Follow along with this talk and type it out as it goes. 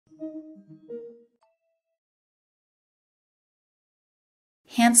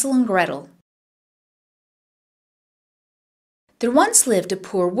Hansel and Gretel. There once lived a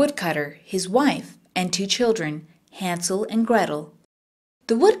poor woodcutter, his wife, and 2 children, Hansel and Gretel.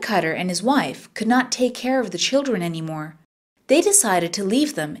 The woodcutter and his wife could not take care of the children anymore. They decided to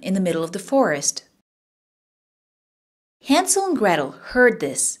leave them in the middle of the forest. Hansel and Gretel heard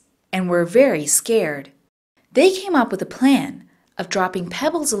this and were very scared. They came up with a plan of dropping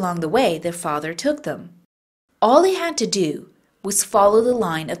pebbles along the way their father took them. All they had to do was follow the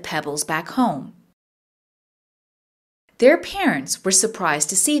line of pebbles back home. Their parents were surprised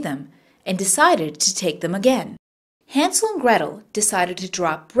to see them and decided to take them again. Hansel and Gretel decided to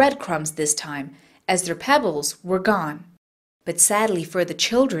drop breadcrumbs this time as their pebbles were gone. But sadly for the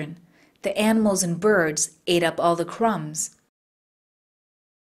children, the animals and birds ate up all the crumbs.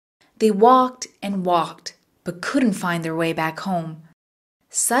 They walked and walked, but couldn't find their way back home.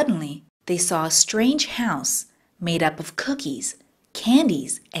 Suddenly, they saw a strange house made up of cookies,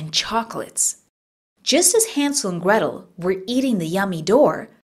 candies, and chocolates. Just as Hansel and Gretel were eating the yummy door,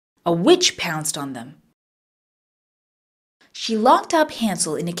 a witch pounced on them. She locked up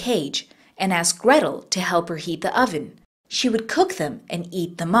Hansel in a cage and asked Gretel to help her heat the oven. She would cook them and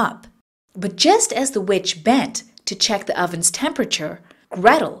eat them up. But just as the witch bent to check the oven's temperature,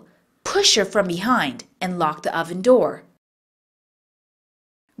 Gretel pushed her from behind and locked the oven door.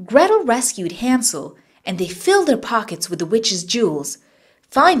 Gretel rescued Hansel, and they filled their pockets with the witch's jewels.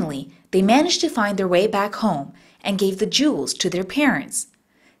 Finally, they managed to find their way back home and gave the jewels to their parents.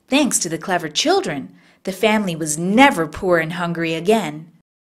 Thanks to the clever children, the family was never poor and hungry again.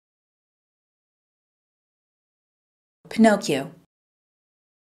 Pinocchio.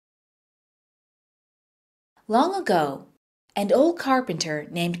 Long ago, an old carpenter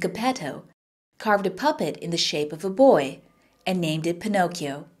named Geppetto carved a puppet in the shape of a boy and named it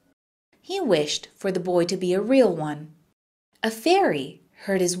Pinocchio. He wished for the boy to be a real one. A fairy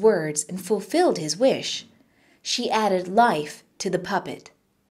heard his words and fulfilled his wish. She added life to the puppet.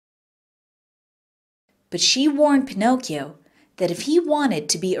 But she warned Pinocchio that if he wanted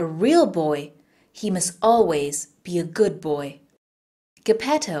to be a real boy, he must always be a good boy.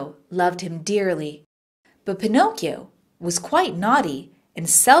 Geppetto loved him dearly, but Pinocchio was quite naughty and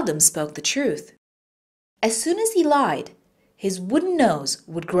seldom spoke the truth. As soon as he lied, his wooden nose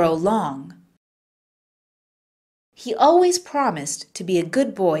would grow long. He always promised to be a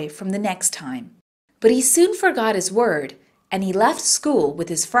good boy from the next time, but he soon forgot his word and he left school with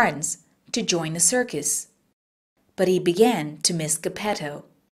his friends to join a circus. But he began to miss Geppetto.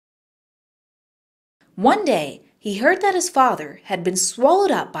 One day, he heard that his father had been swallowed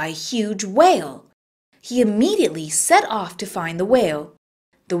up by a huge whale. He immediately set off to find the whale.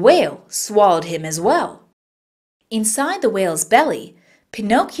 The whale swallowed him as well. Inside the whale's belly,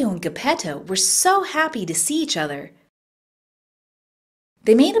 Pinocchio and Geppetto were so happy to see each other.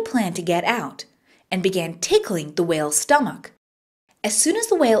 They made a plan to get out and began tickling the whale's stomach. As soon as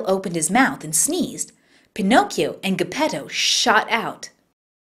the whale opened his mouth and sneezed, Pinocchio and Geppetto shot out.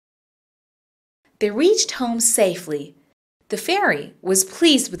 They reached home safely. The fairy was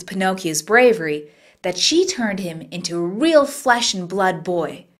pleased with Pinocchio's bravery that she turned him into a real flesh and blood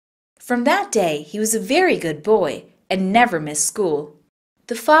boy. From that day, he was a very good boy and never missed school.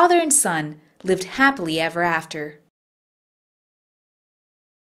 The father and son lived happily ever after.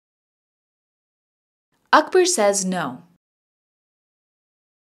 Akbar says no.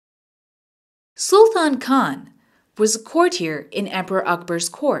 Sultan Khan was a courtier in Emperor Akbar's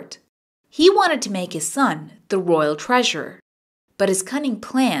court. He wanted to make his son the royal treasurer, but his cunning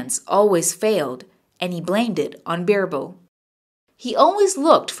plans always failed and he blamed it on Birbal. He always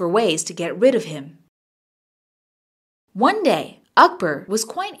looked for ways to get rid of him. One day, Akbar was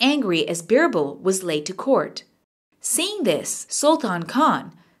quite angry as Birbal was late to court. Seeing this, Sultan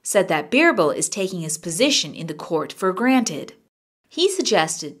Khan said that Birbal is taking his position in the court for granted. He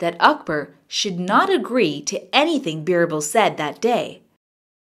suggested that Akbar should not agree to anything Birbal said that day.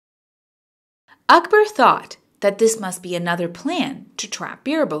 Akbar thought that this must be another plan to trap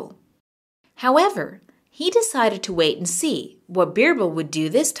Birbal. However, he decided to wait and see what Birbal would do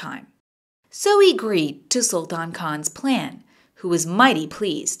this time. So he agreed to Sultan Khan's plan, who was mighty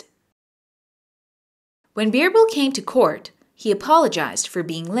pleased. When Birbal came to court, he apologized for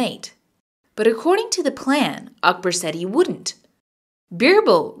being late. But according to the plan, Akbar said he wouldn't.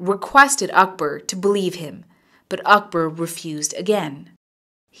 Birbal requested Akbar to believe him, but Akbar refused again.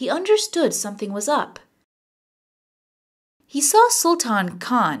 He understood something was up. He saw Sultan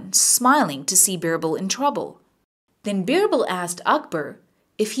Khan smiling to see Birbal in trouble. Then Birbal asked Akbar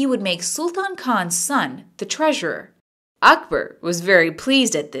if he would make Sultan Khan's son the treasurer. Akbar was very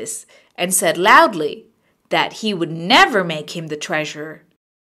pleased at this and said loudly that he would never make him the treasurer.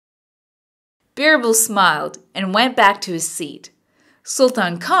 Birbal smiled and went back to his seat.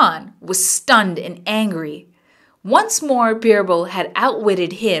 Sultan Khan was stunned and angry. Once more, Birbal had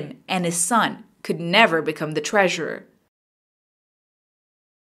outwitted him, and his son could never become the treasurer.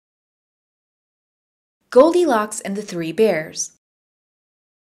 Goldilocks and the Three Bears.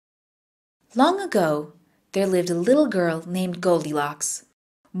 Long ago, there lived a little girl named Goldilocks.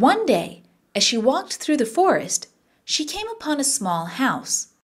 One day, as she walked through the forest, she came upon a small house.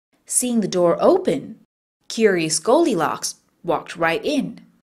 Seeing the door open, curious Goldilocks walked right in.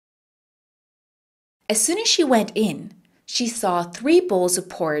 As soon as she went in, she saw 3 bowls of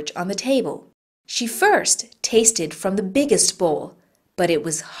porridge on the table. She first tasted from the biggest bowl, but it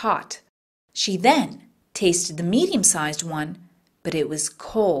was hot. She then tasted the medium-sized one, but it was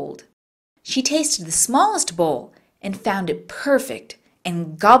cold. She tasted the smallest bowl and found it perfect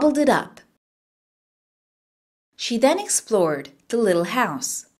and gobbled it up. She then explored the little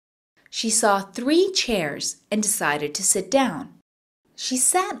house. She saw 3 chairs and decided to sit down. She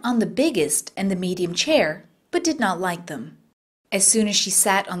sat on the biggest and the medium chair, but did not like them. As soon as she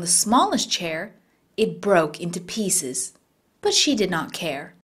sat on the smallest chair, it broke into pieces, but she did not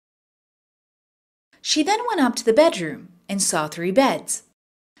care. She then went up to the bedroom and saw 3 beds.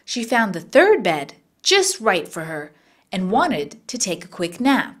 She found the 3rd bed just right for her and wanted to take a quick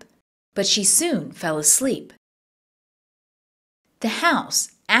nap, but she soon fell asleep. The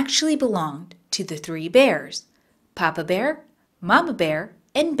house actually belonged to the 3 bears, Papa Bear, Mama Bear,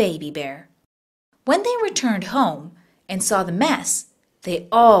 and Baby Bear. When they returned home and saw the mess, they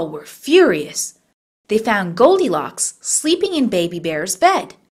all were furious. They found Goldilocks sleeping in Baby Bear's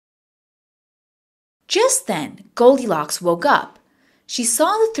bed. Just then, Goldilocks woke up. She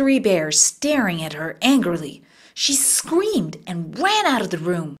saw the 3 bears staring at her angrily. She screamed and ran out of the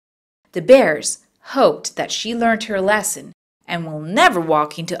room. The bears hoped that she learned her lesson and will never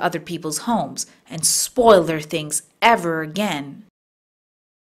walk into other people's homes and spoil their things ever again.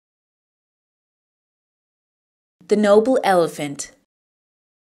 The Noble Elephant.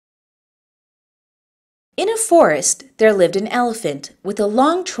 In a forest there lived an elephant with a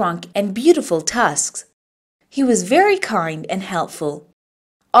long trunk and beautiful tusks. He was very kind and helpful.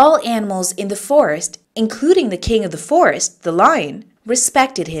 All animals in the forest, including the king of the forest, the lion,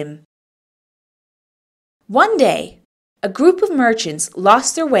 respected him. One day, a group of merchants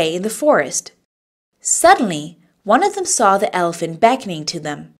lost their way in the forest. Suddenly, one of them saw the elephant beckoning to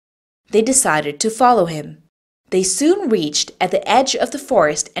them. They decided to follow him. They soon reached at the edge of the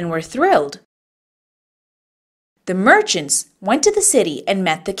forest and were thrilled. The merchants went to the city and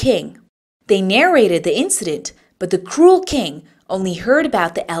met the king. They narrated the incident, but the cruel king only heard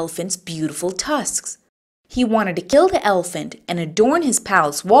about the elephant's beautiful tusks. He wanted to kill the elephant and adorn his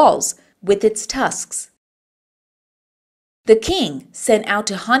palace walls with its tusks. The king set out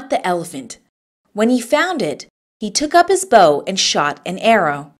to hunt the elephant. When he found it, he took up his bow and shot an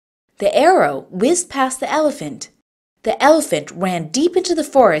arrow. The arrow whizzed past the elephant. The elephant ran deep into the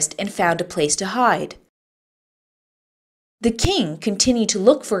forest and found a place to hide. The king continued to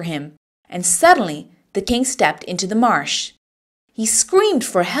look for him, and suddenly the king stepped into the marsh. He screamed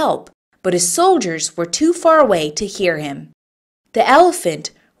for help, but his soldiers were too far away to hear him. The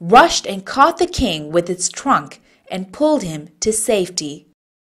elephant rushed and caught the king with its trunk and pulled him to safety.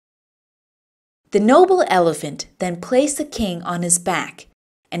 The noble elephant then placed the king on his back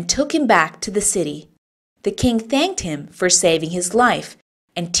and took him back to the city. The king thanked him for saving his life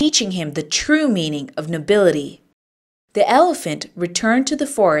and teaching him the true meaning of nobility. The elephant returned to the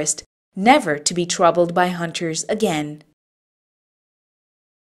forest, never to be troubled by hunters again.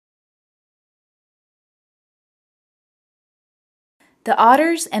 The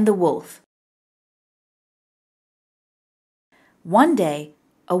Otters and the Wolf. One day,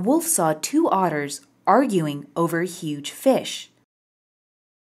 a wolf saw 2 otters arguing over a huge fish.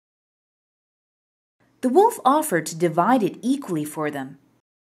 The wolf offered to divide it equally for them.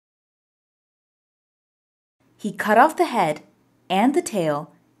 He cut off the head and the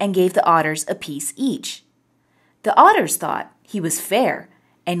tail and gave the otters a piece each. The otters thought he was fair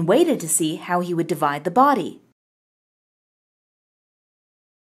and waited to see how he would divide the body.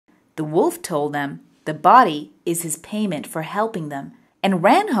 The wolf told them the body is his payment for helping them and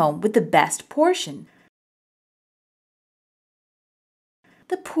ran home with the best portion.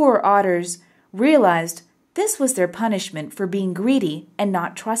 The poor otters realized this was their punishment for being greedy and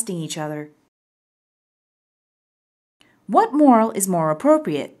not trusting each other. What moral is more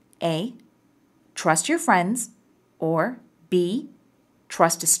appropriate? A. Trust your friends, or B.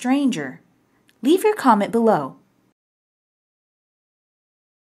 Trust a stranger? Leave your comment below.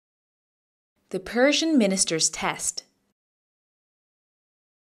 The Persian minister's test.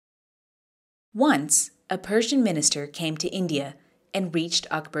 Once, a Persian minister came to India and reached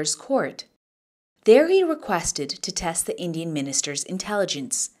Akbar's court. There he requested to test the Indian minister's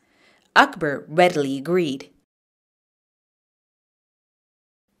intelligence. Akbar readily agreed.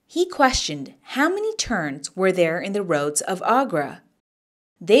 He questioned how many turns were there in the roads of Agra.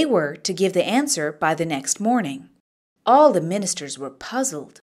 They were to give the answer by the next morning. All the ministers were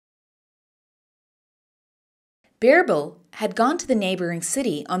puzzled. Birbal had gone to the neighboring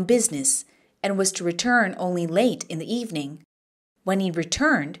city on business and was to return only late in the evening. When he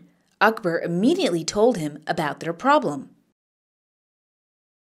returned, Akbar immediately told him about their problem.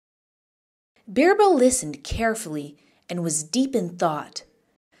 Birbal listened carefully and was deep in thought.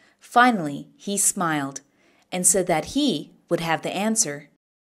 Finally, he smiled and said that he would have the answer.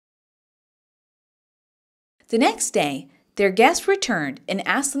 The next day, their guest returned and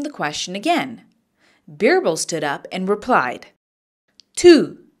asked them the question again. Birbal stood up and replied,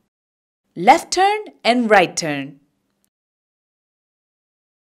 2. Left turn and right turn.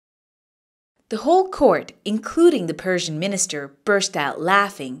 The whole court, including the Persian minister, burst out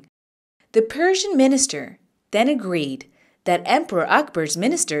laughing. The Persian minister then agreed that Emperor Akbar's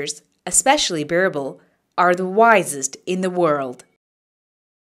ministers, especially Birbal, are the wisest in the world.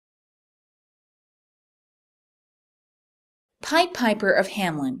 Pied Piper of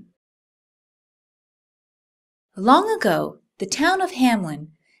Hamelin. Long ago, the town of Hamelin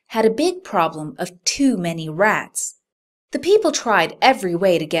had a big problem of too many rats. The people tried every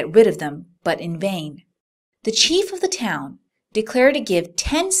way to get rid of them, but in vain. The chief of the town declared to give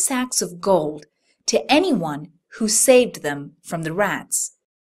 10 sacks of gold to anyone who saved them from the rats.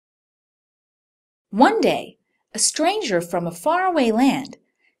 One day, a stranger from a faraway land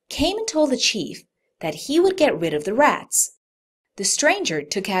came and told the chief that he would get rid of the rats. The stranger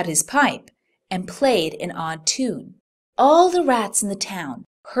took out his pipe and played an odd tune. All the rats in the town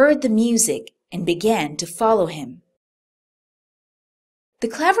heard the music and began to follow him. The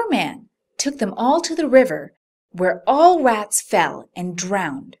clever man took them all to the river, where all rats fell and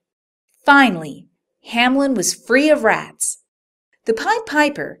drowned. Finally, Hamelin was free of rats. The Pied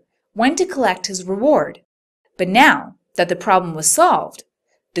Piper went to collect his reward, but now that the problem was solved,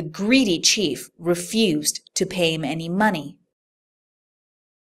 the greedy chief refused to pay him any money.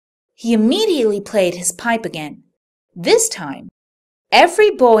 He immediately played his pipe again. This time,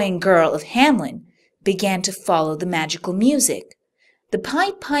 every boy and girl of Hamelin began to follow the magical music. The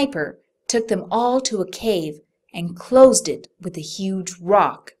Pied Piper took them all to a cave and closed it with a huge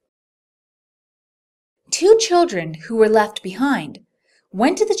rock. 2 children who were left behind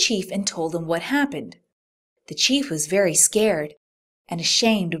went to the chief and told him what happened. The chief was very scared and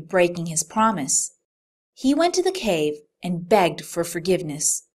ashamed of breaking his promise. He went to the cave and begged for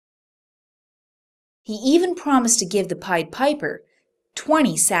forgiveness. He even promised to give the Pied Piper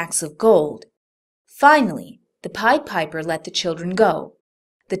 20 sacks of gold. Finally, the Pied Piper let the children go.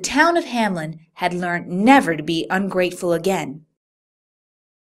 The town of Hamelin had learned never to be ungrateful again.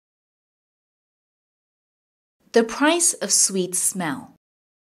 The price of sweet smell.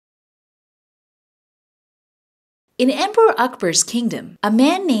 In Emperor Akbar's kingdom, a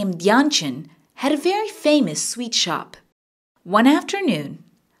man named Dhyanchan had a very famous sweet shop. One afternoon,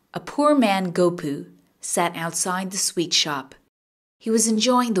 a poor man Gopu sat outside the sweet shop. He was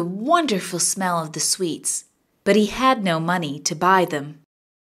enjoying the wonderful smell of the sweets, but he had no money to buy them.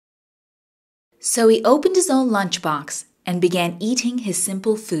 So he opened his own lunchbox and began eating his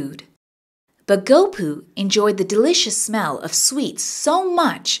simple food. But Gopu enjoyed the delicious smell of sweets so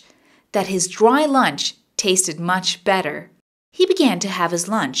much that his dry lunch tasted much better. He began to have his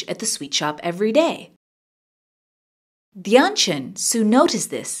lunch at the sweet shop every day. Dhyanchan soon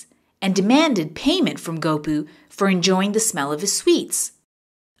noticed this and demanded payment from Gopu for enjoying the smell of his sweets.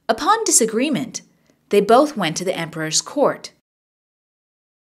 Upon disagreement, they both went to the emperor's court.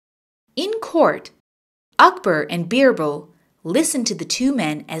 In court, Akbar and Birbal listened to the 2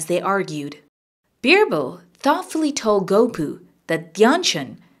 men as they argued. Birbal thoughtfully told Gopu that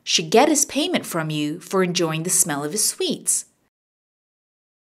Dhyanchan should get his payment from you for enjoying the smell of his sweets.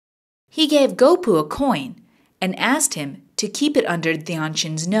 He gave Gopu a coin and asked him to keep it under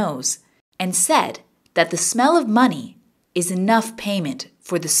Dhyanchan's nose, and said that the smell of money is enough payment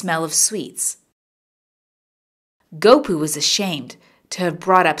for the smell of sweets. Gopu was ashamed to have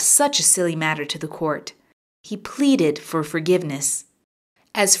brought up such a silly matter to the court. He pleaded for forgiveness.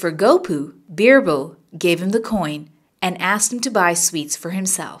 As for Gopu, Birbal gave him the coin and asked him to buy sweets for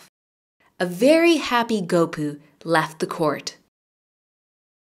himself. A very happy Gopu left the court.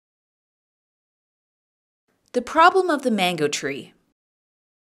 The problem of the mango tree.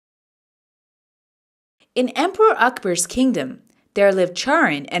 In Emperor Akbar's kingdom, there lived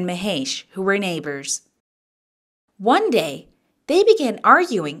Charan and Mahesh, who were neighbors. One day, they began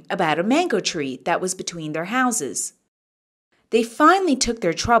arguing about a mango tree that was between their houses. They finally took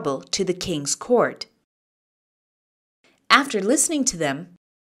their trouble to the king's court. After listening to them,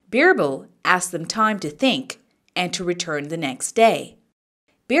 Birbal asked them time to think and to return the next day.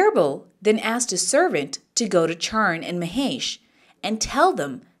 Birbal then asked a servant to go to Charan and Mahesh and tell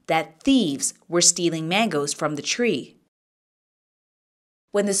them that thieves were stealing mangoes from the tree.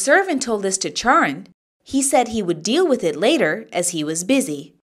 When the servant told this to Charan, he said he would deal with it later as he was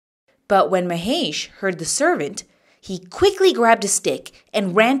busy. But when Mahesh heard the servant, he quickly grabbed a stick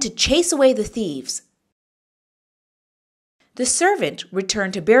and ran to chase away the thieves. The servant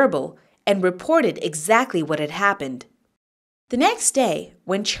returned to Birbal and reported exactly what had happened. The next day,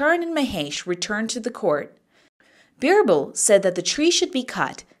 when Charan and Mahesh returned to the court, Birbal said that the tree should be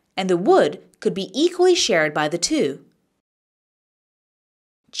cut and the wood could be equally shared by the two.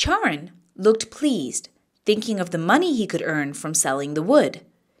 Charan looked pleased, thinking of the money he could earn from selling the wood,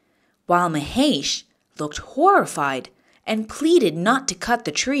 while Mahesh looked horrified and pleaded not to cut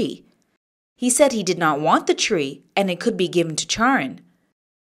the tree. He said he did not want the tree and it could be given to Charan.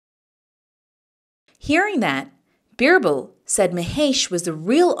 Hearing that, Birbal said Mahesh was the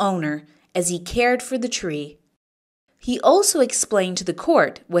real owner as he cared for the tree. He also explained to the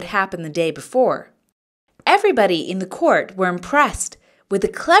court what happened the day before. Everybody in the court were impressed with the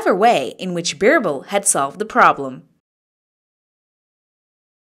clever way in which Birbal had solved the problem.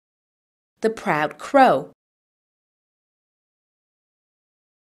 The Proud Crow.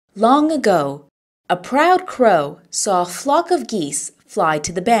 Long ago, a proud crow saw a flock of geese fly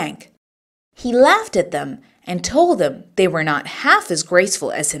to the bank. He laughed at them and told them they were not half as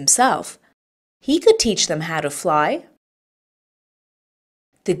graceful as himself. He could teach them how to fly.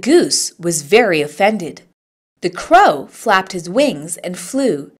 The goose was very offended. The crow flapped his wings and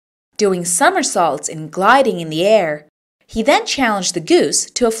flew, doing somersaults and gliding in the air. He then challenged the goose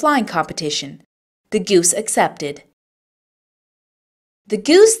to a flying competition. The goose accepted. The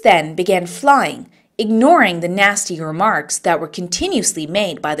goose then began flying, ignoring the nasty remarks that were continuously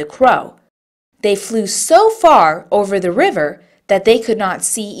made by the crow. They flew so far over the river that they could not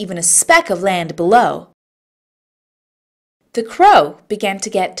see even a speck of land below. The crow began to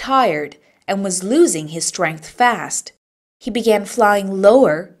get tired and was losing his strength fast. He began flying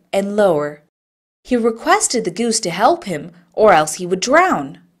lower and lower. He requested the goose to help him or else he would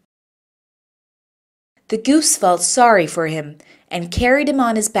drown. The goose felt sorry for him and carried him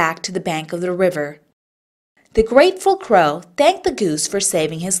on his back to the bank of the river. The grateful crow thanked the goose for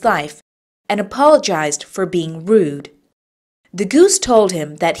saving his life and apologized for being rude. The goose told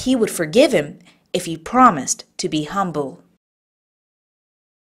him that he would forgive him if he promised to be humble.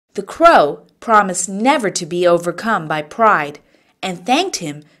 The crow promised never to be overcome by pride and thanked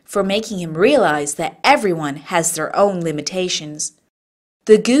him for making him realize that everyone has their own limitations.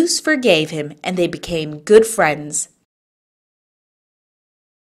 The goose forgave him and they became good friends.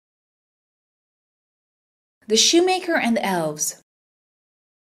 The Shoemaker and the Elves.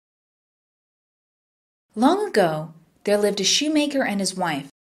 Long ago, there lived a shoemaker and his wife.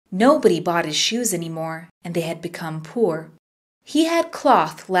 Nobody bought his shoes anymore, and they had become poor. He had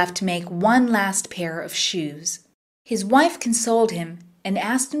cloth left to make one last pair of shoes. His wife consoled him and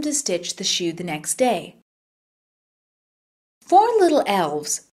asked him to stitch the shoe the next day. 4 little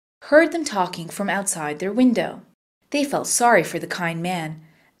elves heard them talking from outside their window. They felt sorry for the kind man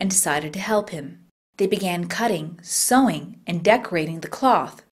and decided to help him. They began cutting, sewing, and decorating the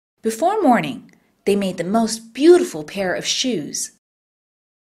cloth. Before morning, they made the most beautiful pair of shoes.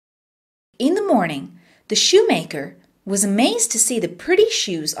 In the morning, the shoemaker was amazed to see the pretty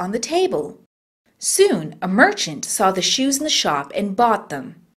shoes on the table. Soon, a merchant saw the shoes in the shop and bought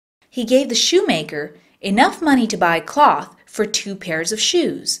them. He gave the shoemaker enough money to buy cloth for 2 pairs of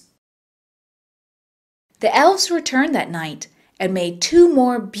shoes. The elves returned that night and made 2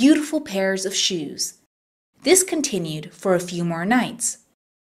 more beautiful pairs of shoes. This continued for a few more nights.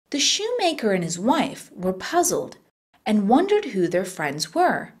 The shoemaker and his wife were puzzled and wondered who their friends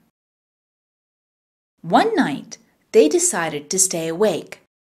were. One night, they decided to stay awake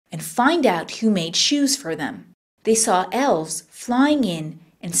and find out who made shoes for them. They saw elves flying in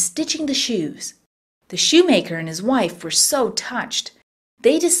and stitching the shoes. The shoemaker and his wife were so touched,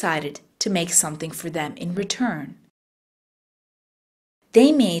 they decided to make something for them in return.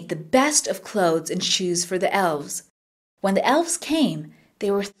 They made the best of clothes and shoes for the elves. When the elves came,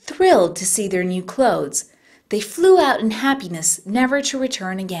 they were thrilled to see their new clothes. They flew out in happiness, never to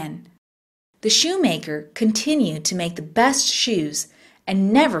return again. The shoemaker continued to make the best shoes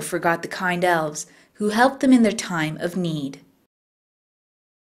and never forgot the kind elves who helped them in their time of need.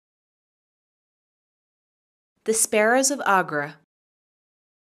 The Sparrows of Agra.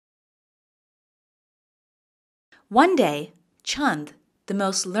 One day, Chand, the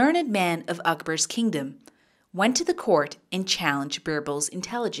most learned man of Akbar's kingdom, went to the court and challenged Birbal's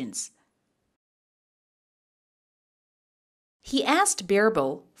intelligence. He asked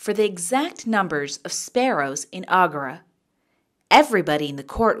Birbal for the exact numbers of sparrows in Agra. Everybody in the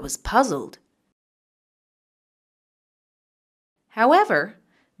court was puzzled. However,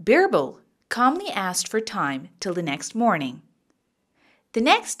 Birbal calmly asked for time till the next morning. The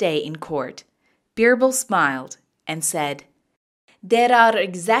next day in court, Birbal smiled and said, "There are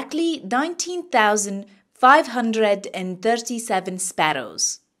exactly 19,537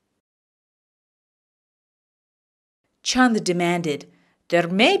 sparrows." Chand demanded, "There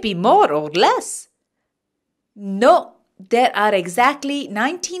may be more or less." "No, there are exactly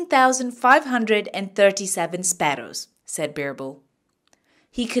 19,537 sparrows," said Birbal.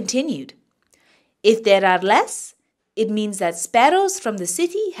 He continued, "If there are less, it means that sparrows from the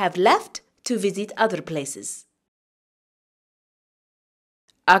city have left to visit other places."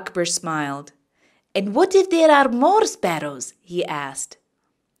 Akbar smiled. "And what if there are more sparrows?" he asked.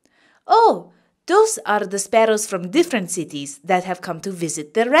 "Oh, those are the sparrows from different cities that have come to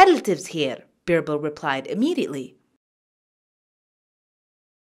visit their relatives here," Birbal replied immediately.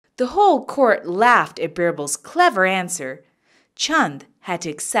 The whole court laughed at Birbal's clever answer. Chand had to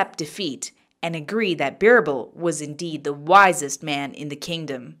accept defeat and agree that Birbal was indeed the wisest man in the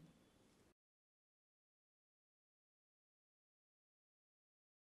kingdom.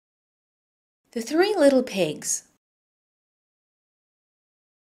 The Three Little Pigs.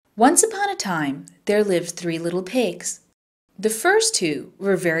 Once upon a time, there lived three little pigs. The first two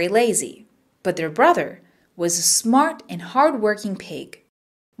were very lazy, but their brother was a smart and hard-working pig.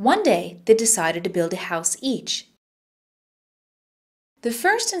 One day, they decided to build a house each. The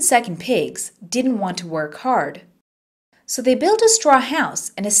first and second pigs didn't want to work hard, so they built a straw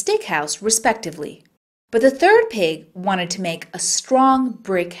house and a stick house respectively. But the third pig wanted to make a strong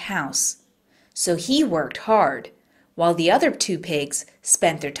brick house, so he worked hard, while the other two pigs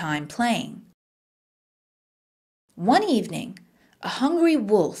spent their time playing. One evening, a hungry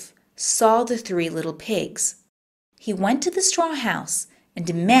wolf saw the three little pigs. He went to the straw house and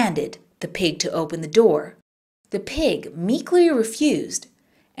demanded the pig to open the door. The pig meekly refused,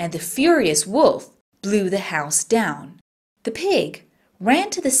 and the furious wolf blew the house down. The pig ran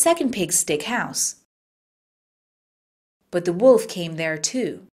to the second pig's stick house. But the wolf came there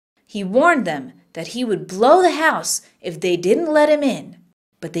too. He warned them that he would blow the house if they didn't let him in,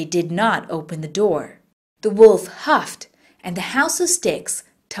 but they did not open the door. The wolf huffed, and the house of sticks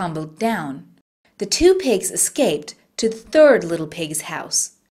tumbled down. The two pigs escaped to the third little pig's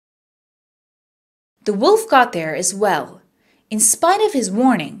house. The wolf got there as well. In spite of his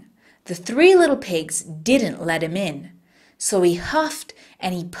warning, the three little pigs didn't let him in, so he huffed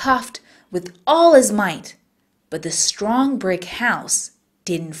and he puffed with all his might, but the strong brick house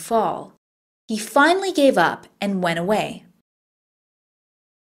didn't fall. He finally gave up and went away.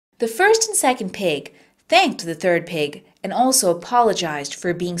 The first and second pig thanked the third pig and also apologized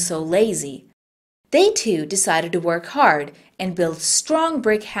for being so lazy. They too decided to work hard and build strong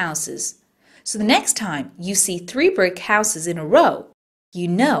brick houses. So the next time you see 3 brick houses in a row, you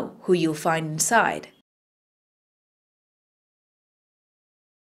know who you'll find inside.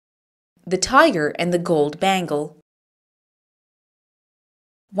 The Tiger and the Gold Bangle.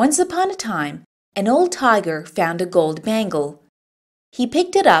 Once upon a time, an old tiger found a gold bangle. He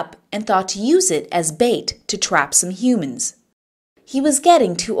picked it up and thought to use it as bait to trap some humans. He was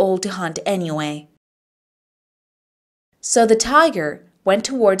getting too old to hunt anyway. So the tiger went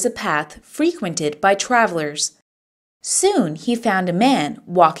towards a path frequented by travelers. Soon he found a man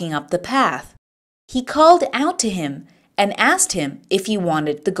walking up the path. He called out to him and asked him if he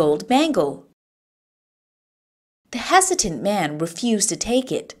wanted the gold bangle. The hesitant man refused to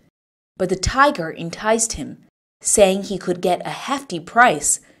take it, but the tiger enticed him, saying he could get a hefty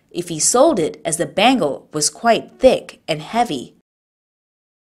price if he sold it, as the bangle was quite thick and heavy.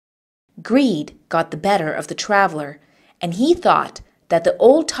 Greed got the better of the traveler, and he thought that the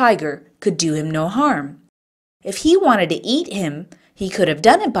old tiger could do him no harm. If he wanted to eat him, he could have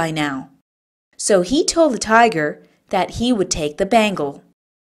done it by now. So he told the tiger that he would take the bangle.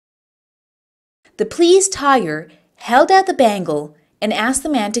 The pleased tiger held out the bangle and asked the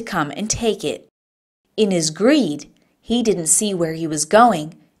man to come and take it. In his greed, he didn't see where he was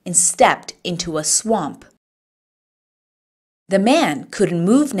going and stepped into a swamp. The man couldn't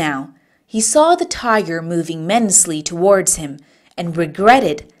move now. He saw the tiger moving menacingly towards him and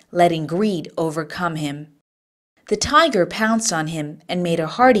regretted letting greed overcome him. The tiger pounced on him and made a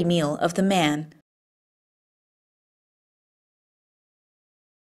hearty meal of the man.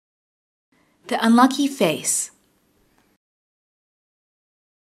 The unlucky face.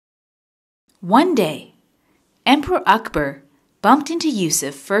 One day, Emperor Akbar bumped into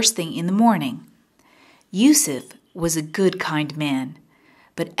Yusuf first thing in the morning. Yusuf was a good, kind man,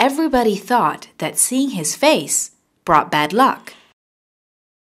 but everybody thought that seeing his face brought bad luck.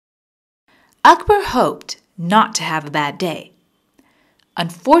 Akbar hoped not to have a bad day.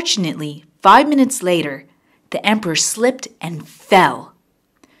 Unfortunately, 5 minutes later, the emperor slipped and fell.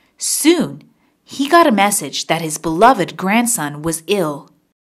 Soon, he got a message that his beloved grandson was ill.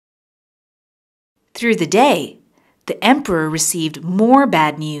 Through the day, the emperor received more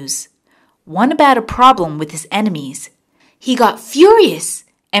bad news, one about a problem with his enemies. He got furious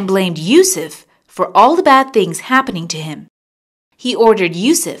and blamed Yusuf for all the bad things happening to him. He ordered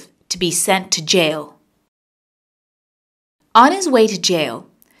Yusuf to be sent to jail. On his way to jail,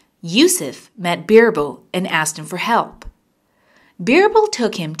 Yusuf met Birbal and asked him for help. Birbal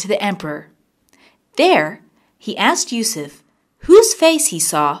took him to the emperor. There, he asked Yusuf whose face he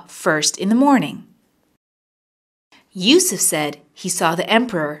saw first in the morning. Yusuf said he saw the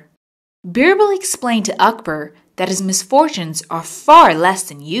emperor. Birbal explained to Akbar that his misfortunes are far less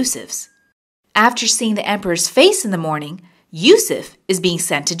than Yusuf's. After seeing the emperor's face in the morning, Yusuf is being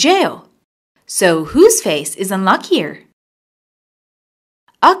sent to jail. So whose face is unluckier?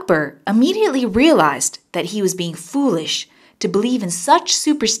 Akbar immediately realized that he was being foolish to believe in such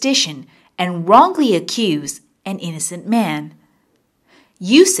superstition and wrongly accuse an innocent man.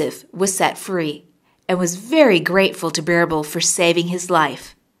 Yusuf was set free and was very grateful to Birbal for saving his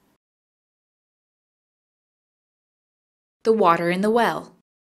life. The water in the well.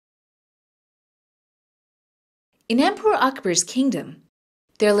 In Emperor Akbar's kingdom,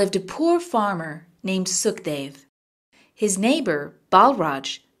 there lived a poor farmer named Sukhdev. His neighbor,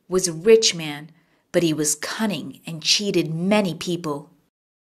 Balraj, was a rich man, but he was cunning and cheated many people.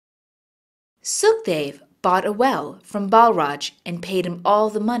 Sukhdev bought a well from Balraj and paid him all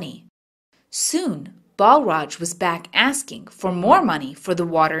the money. Soon, Balraj was back asking for more money for the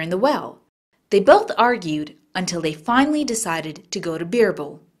water in the well. They both argued until they finally decided to go to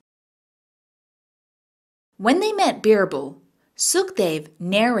Birbal. When they met Birbal, Sukhdev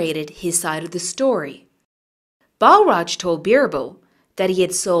narrated his side of the story. Balraj told Birbal that he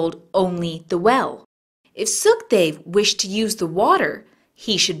had sold only the well. If Sukhdev wished to use the water,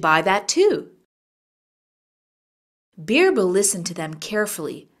 he should buy that too. Birbal listened to them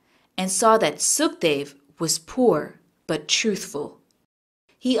carefully and saw that Sukhdev was poor but truthful.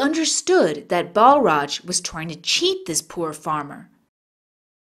 He understood that Balraj was trying to cheat this poor farmer.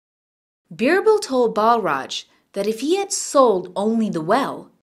 Birbal told Balraj that if he had sold only the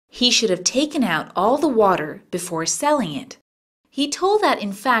well, he should have taken out all the water before selling it. He told that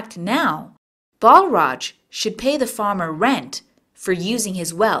in fact now, Balraj should pay the farmer rent for using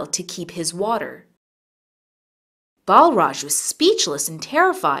his well to keep his water. Balraj was speechless and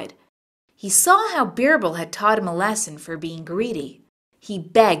terrified. He saw how Birbal had taught him a lesson for being greedy. He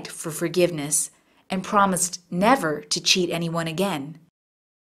begged for forgiveness and promised never to cheat anyone again.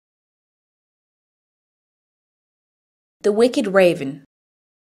 The Wicked Raven.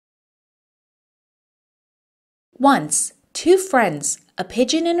 Once, two friends, a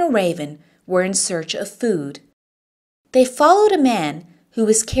pigeon and a raven, were in search of food. They followed a man who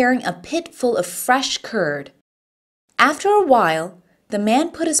was carrying a pit full of fresh curd. After a while, the man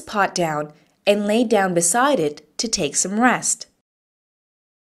put his pot down and lay down beside it to take some rest.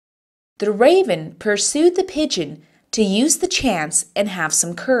 The raven pursued the pigeon to use the chance and have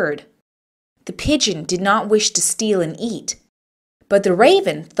some curd. The pigeon did not wish to steal and eat, but the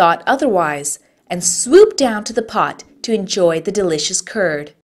raven thought otherwise and swooped down to the pot to enjoy the delicious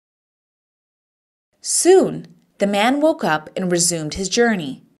curd. Soon, the man woke up and resumed his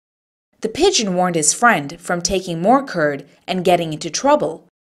journey. The pigeon warned his friend from taking more curd and getting into trouble,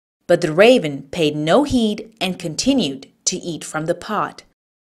 but the raven paid no heed and continued to eat from the pot.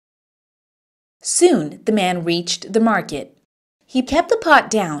 Soon the man reached the market. He kept the pot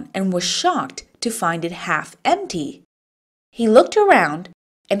down and was shocked to find it half empty. He looked around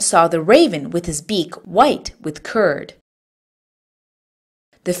and saw the raven with his beak white with curd.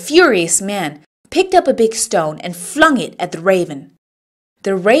 The furious man picked up a big stone and flung it at the raven.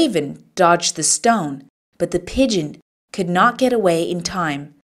 The raven dodged the stone, but the pigeon could not get away in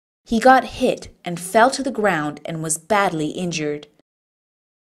time. He got hit and fell to the ground and was badly injured.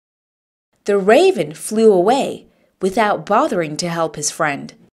 The raven flew away without bothering to help his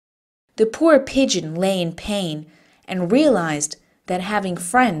friend. The poor pigeon lay in pain and realized that having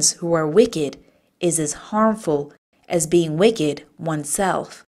friends who are wicked is as harmful as being wicked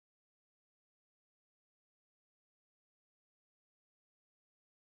oneself.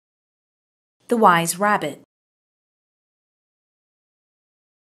 The Wise Rabbit.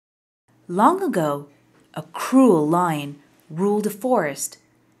 Long ago, a cruel lion ruled a forest.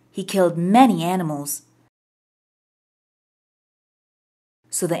 He killed many animals.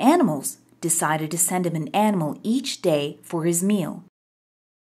 So the animals decided to send him an animal each day for his meal.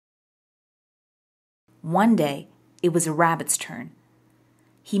 One day, it was a rabbit's turn.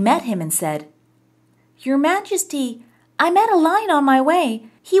 He met him and said, "Your Majesty, I met a lion on my way.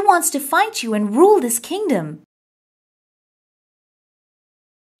 He wants to fight you and rule this kingdom."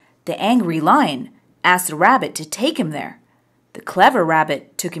 The angry lion asked the rabbit to take him there. The clever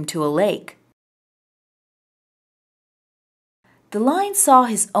rabbit took him to a lake. The lion saw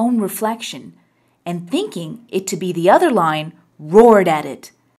his own reflection, and thinking it to be the other lion, roared at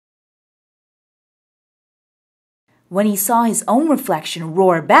it. When he saw his own reflection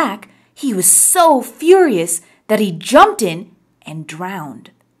roar back, he was so furious that he jumped in and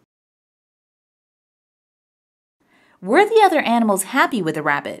drowned. Were the other animals happy with the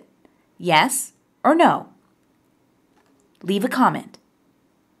rabbit? Yes or no? Leave a comment.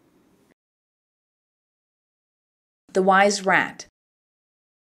 The Wise Rat.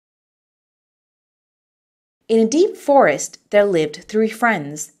 In a deep forest there lived 3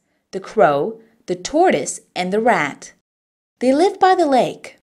 friends, the crow, the tortoise, and the rat. They lived by the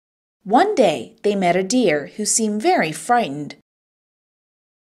lake. One day they met a deer who seemed very frightened.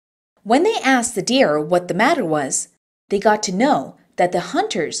 When they asked the deer what the matter was, they got to know that the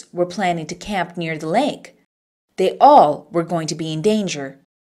hunters were planning to camp near the lake. They all were going to be in danger.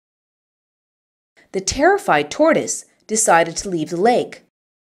 The terrified tortoise decided to leave the lake.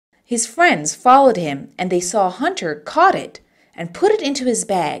 His friends followed him and they saw a hunter caught it and put it into his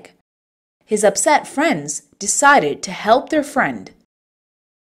bag. His upset friends decided to help their friend.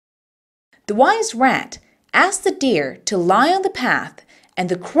 The wise rat asked the deer to lie on the path and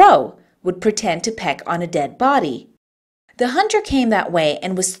the crow would pretend to peck on a dead body. The hunter came that way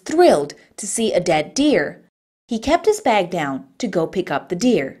and was thrilled to see a dead deer. He kept his bag down to go pick up the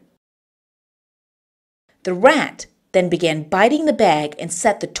deer. The rat then began biting the bag and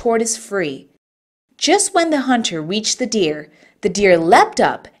set the tortoise free. Just when the hunter reached the deer leapt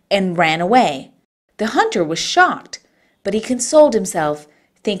up and ran away. The hunter was shocked, but he consoled himself,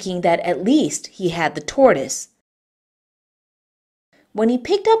 thinking that at least he had the tortoise. When he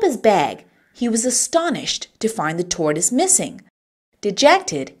picked up his bag, he was astonished to find the tortoise missing.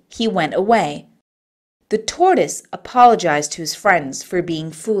 Dejected, he went away. The tortoise apologized to his friends for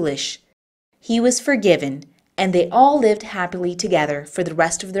being foolish. He was forgiven, and they all lived happily together for the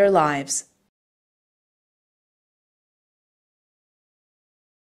rest of their lives.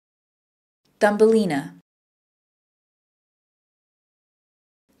 Thumbelina.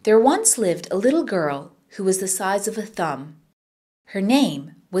 There once lived a little girl who was the size of a thumb. Her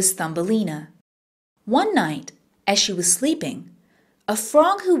name was Thumbelina. One night, as she was sleeping, a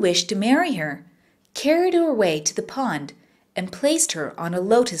frog who wished to marry her carried her away to the pond and placed her on a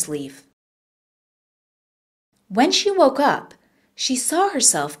lotus leaf. When she woke up, she saw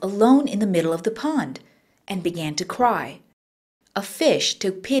herself alone in the middle of the pond and began to cry. A fish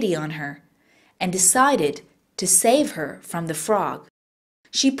took pity on her and decided to save her from the frog.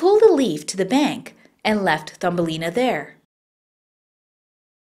 She pulled the leaf to the bank and left Thumbelina there.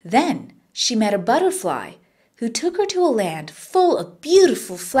 Then she met a butterfly who took her to a land full of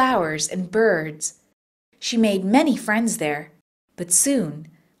beautiful flowers and birds. She made many friends there, but soon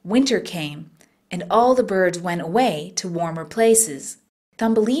winter came and all the birds went away to warmer places.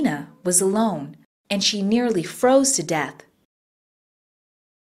 Thumbelina was alone and she nearly froze to death.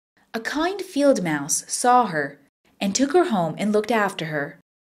 A kind field mouse saw her and took her home and looked after her.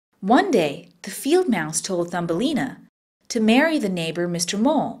 One day the field mouse told Thumbelina to marry the neighbor Mr.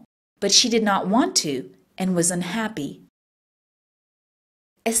 Mole, but she did not want to and was unhappy.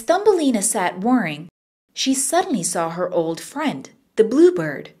 As Thumbelina sat worrying, she suddenly saw her old friend, the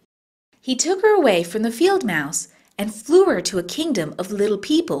bluebird. He took her away from the field mouse and flew her to a kingdom of little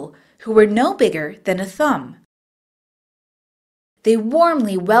people who were no bigger than a thumb. They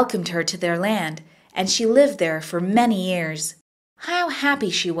warmly welcomed her to their land, and she lived there for many years. How happy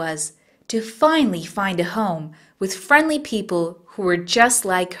she was to finally find a home with friendly people who were just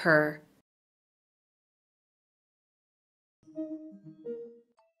like her.